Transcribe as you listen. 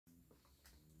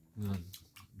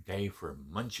day for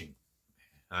munching.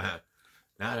 Not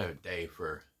a day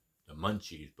for the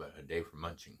munchies, but a day for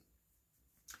munching.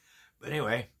 But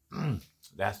anyway,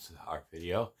 that's our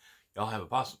video. Y'all have a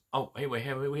awesome... Oh, hey, we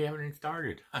haven't even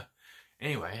started.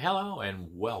 Anyway, hello and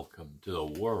welcome to the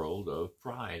world of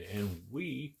pride. And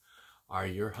we are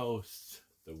your hosts,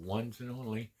 the ones and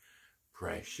only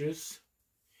Precious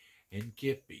and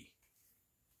Kippy.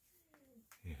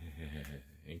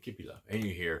 And Kippy Love. And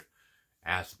you hear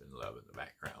Aspen Love in the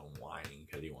background whining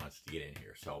because he wants to get in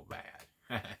here so bad.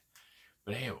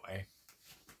 But anyway,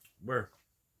 we're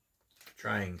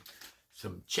trying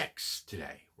some Cheks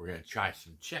today. We're going to try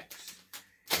some Cheks.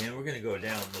 And we're going to go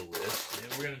down the list.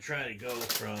 And we're going to try to go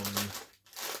from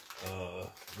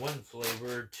one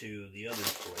flavor to the other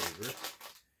flavor.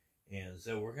 And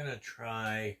so we're going to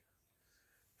try...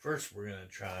 First, we're going to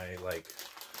try like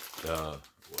the...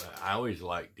 I always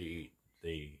like the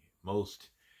most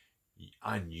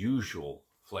unusual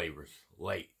flavors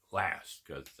last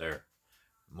because they're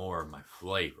more my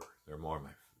flavor. They're more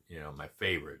my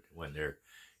favorite when they're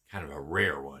kind of a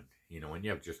rare one. You know, when you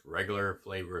have just regular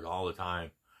flavors all the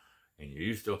time and you're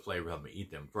used to a flavor, I'm going to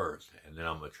eat them first. And then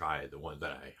I'm going to try the ones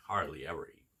that I hardly ever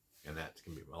eat. And that's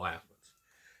going to be my last ones.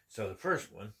 So the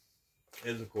first one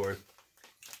is, of course,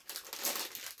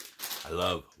 I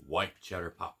love white cheddar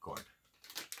popcorn.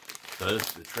 So this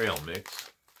is the trail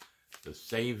mix, the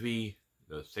savory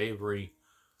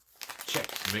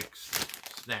Chex mix,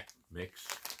 snack mix.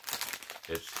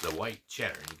 It's the white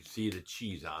cheddar. You can see the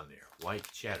cheese on there. White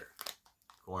cheddar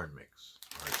corn mix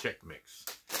or Chex mix,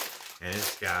 and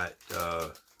it's got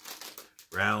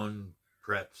round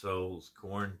pretzels,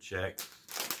 corn Chex,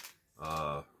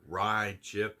 rye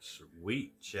chips,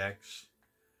 wheat Chex,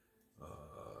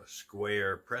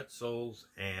 square pretzels,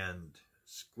 and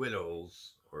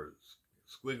squiggles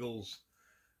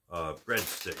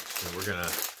breadsticks.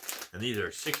 And these are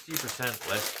 60%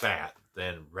 less fat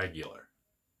than regular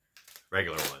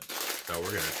ones. So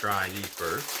we're gonna try these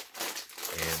first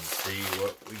and see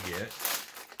what we get.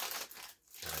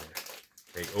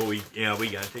 We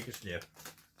gotta take a sniff.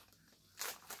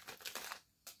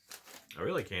 I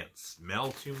really can't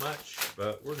smell too much,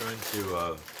 but we're going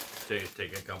to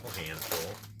take a couple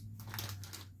handfuls.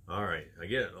 All right, I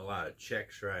get a lot of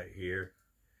Cheks right here,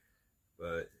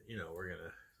 but you know, we're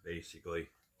gonna basically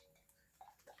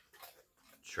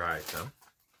try some.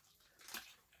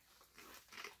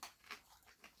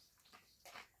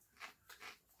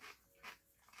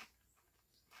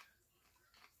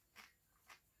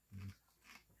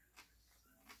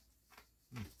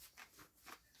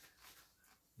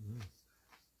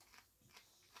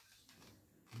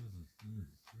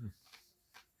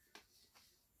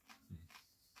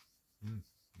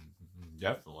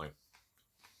 Definitely.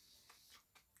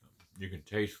 You can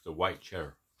taste the white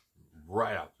cheddar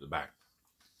right off the back,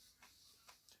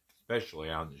 especially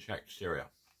on the Chek cereal.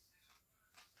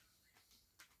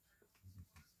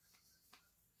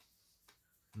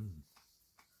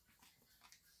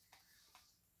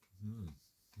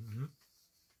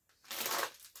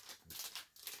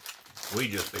 We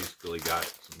just basically got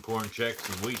some corn Cheks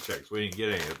and wheat Cheks. We didn't get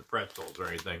any of the pretzels or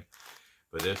anything,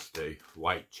 but this is the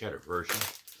white cheddar version.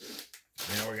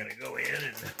 Now we're going to go in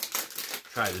and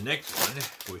try the next one,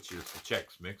 which is the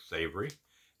Chex Mix Savory,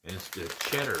 and it's the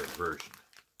cheddar version.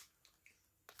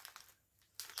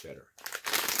 Cheddar.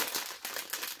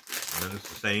 And then it's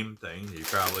the same thing.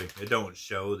 It don't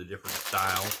show the different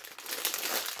style,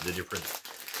 the different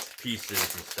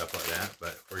pieces and stuff like that,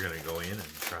 but we're going to go in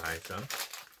and try some.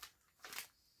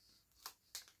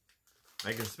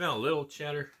 I can smell a little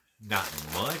cheddar, not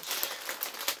much,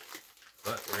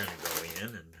 but we're going to go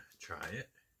in and try it.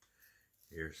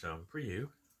 Here's some for you.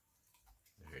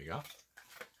 There you go.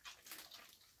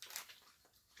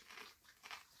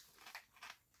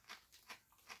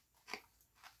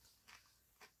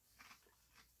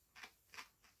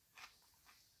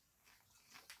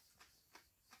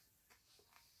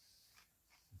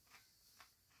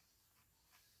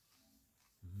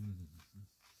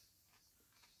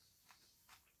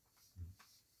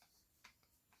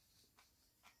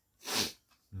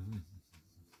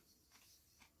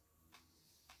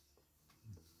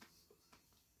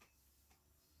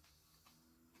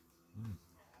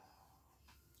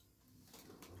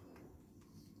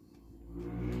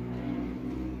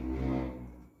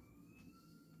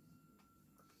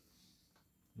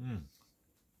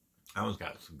 That one's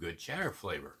got some good cheddar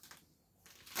flavor.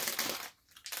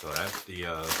 So that's the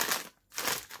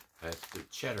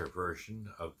cheddar version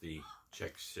of the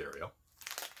Chex cereal,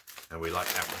 and we like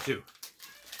that one too.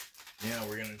 Now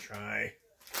we're gonna try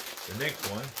the next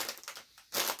one,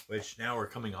 which now we're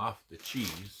coming off the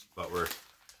cheese, but we're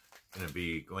going to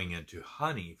be going into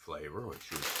honey flavor,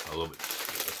 which is a little bit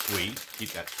sweet.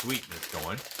 Keep that sweetness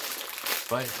going.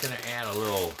 But it's going to add a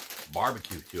little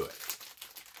barbecue to it.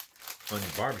 Honey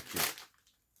barbecue.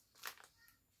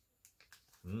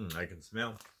 I can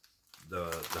smell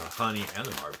the honey and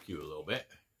the barbecue a little bit.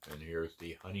 And here's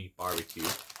the honey barbecue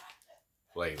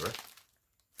flavor.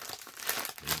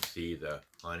 You can see the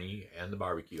honey and the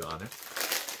barbecue on it.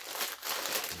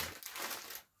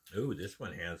 Ooh, this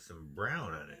one has some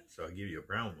brown on it, so I'll give you a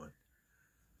brown one.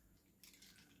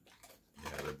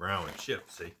 Yeah, the brown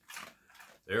chips, see?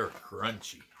 They're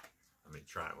crunchy. Let me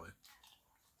try one.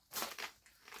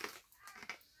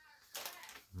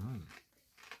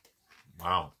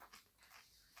 Wow.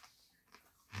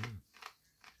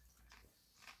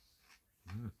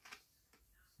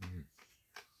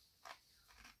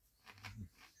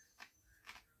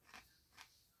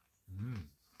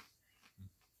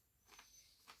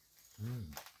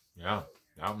 Yeah,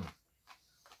 that one.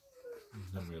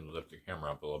 I'm going to lift the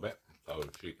camera up a little bit so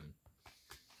she can.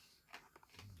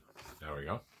 There we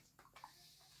go.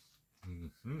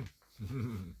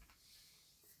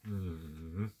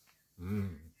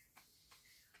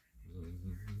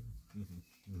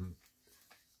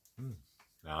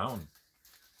 Now that one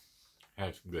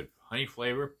has some good honey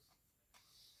flavor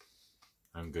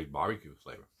and good barbecue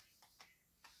flavor.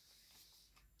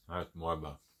 That's more of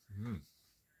a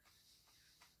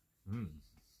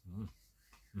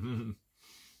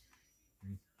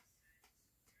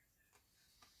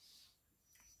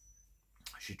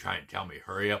She trying to tell me,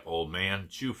 hurry up, old man,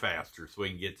 chew faster so we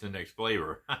can get to the next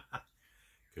flavor.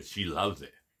 Because she loves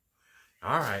it.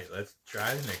 All right, let's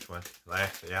try the next one.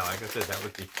 Yeah, like I said, that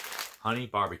was the honey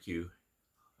barbecue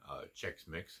Chex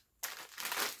Mix.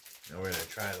 Now we're going to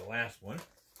try the last one.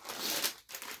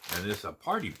 And this is a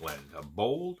party blend, a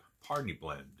bold party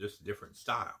blend, just a different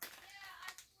style.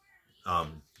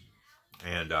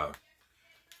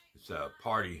 It's a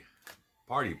party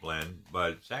blend,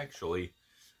 but it's actually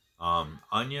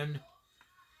onion,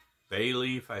 bay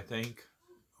leaf, I think,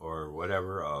 or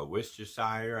whatever,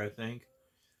 Worcestershire, I think,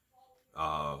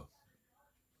 and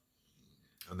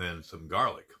then some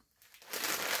garlic.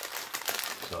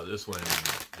 So this one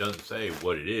doesn't say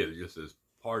what it is, just this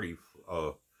party,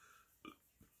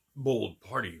 bold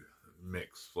party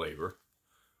mix flavor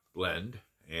blend,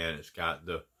 and it's got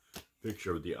the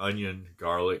picture of the onion,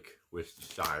 garlic,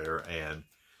 Worcestershire, and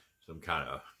some kind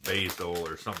of basil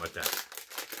or something like that.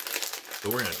 So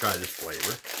we're going to try this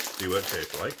flavor, see what it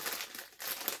tastes like.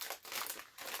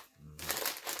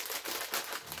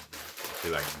 See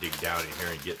if I can dig down in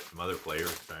here and get some other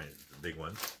flavors, try the big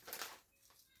ones.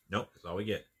 Nope, that's all we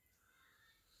get.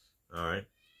 All right.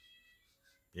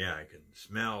 Yeah, I can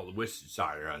smell the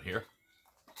Worcestershire on here.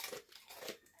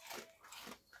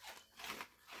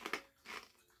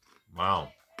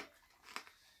 Wow.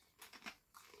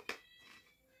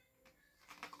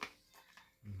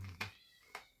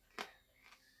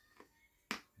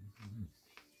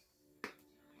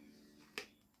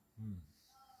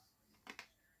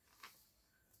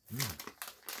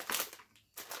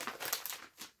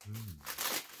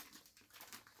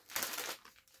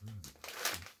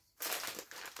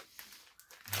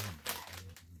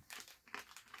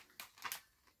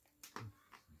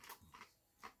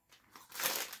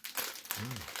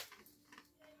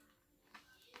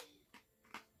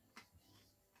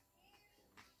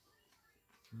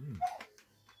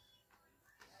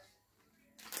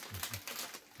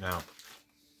 Now,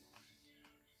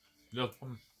 this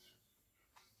one,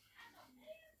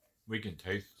 we can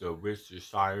taste the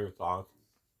Worcestershire sauce,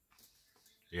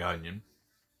 the onion,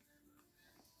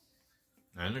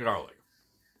 and the garlic.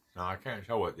 Now, I can't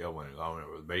tell what the other one is. I don't know if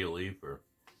it was bay leaf or...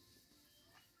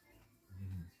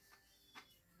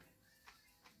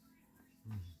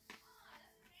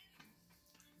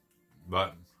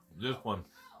 But this one,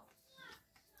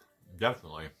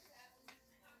 definitely,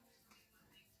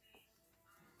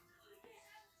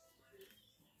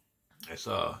 it's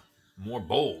a more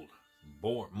bold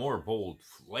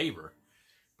flavor,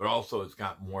 but also it's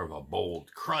got more of a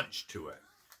bold crunch to it.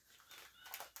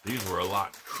 These were a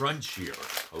lot crunchier,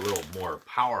 a little more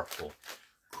powerful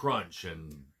crunch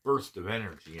and burst of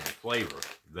energy and flavor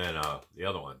than the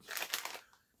other ones.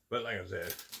 But like I said,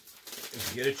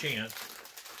 if you get a chance,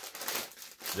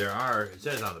 there are, it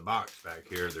says on the box back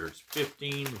here, there's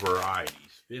 15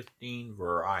 varieties. 15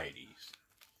 varieties.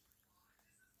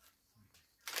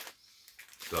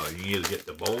 So you can either get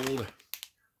the bold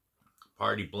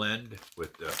party blend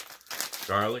with the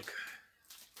garlic,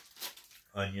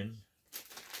 onion,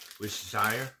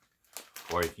 Worcestershire,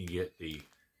 or you can get the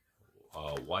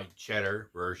white cheddar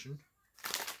version,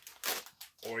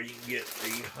 or you can get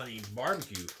the honey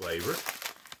barbecue flavor.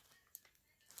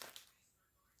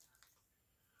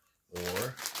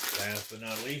 Or, last but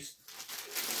not least,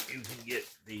 you can get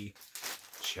the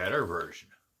cheddar version,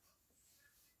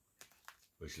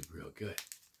 which is real good.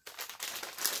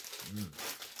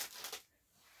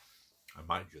 I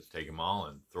might just take them all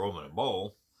and throw them in a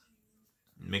bowl,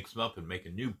 mix them up, and make a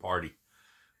new party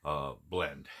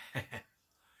blend.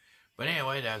 But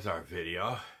anyway, that's our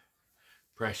video.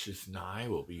 Precious and I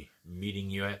will be meeting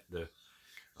you at the,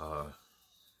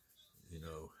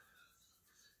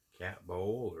 cat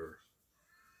bowl or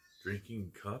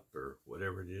drinking cup or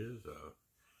whatever it is.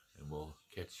 And we'll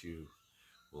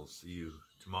see you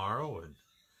tomorrow and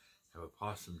have a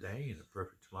possum day and a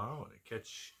perfect tomorrow and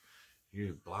catch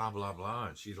you blah, blah, blah.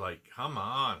 And she's like, come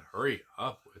on, hurry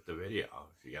up with the video.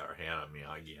 She got her hand on me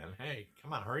again. Hey,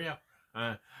 come on, hurry up.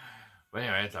 But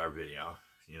anyway, that's our video.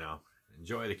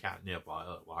 Enjoy the catnip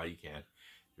while you can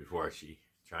before she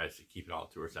tries to keep it all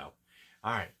to herself.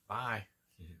 All right, bye.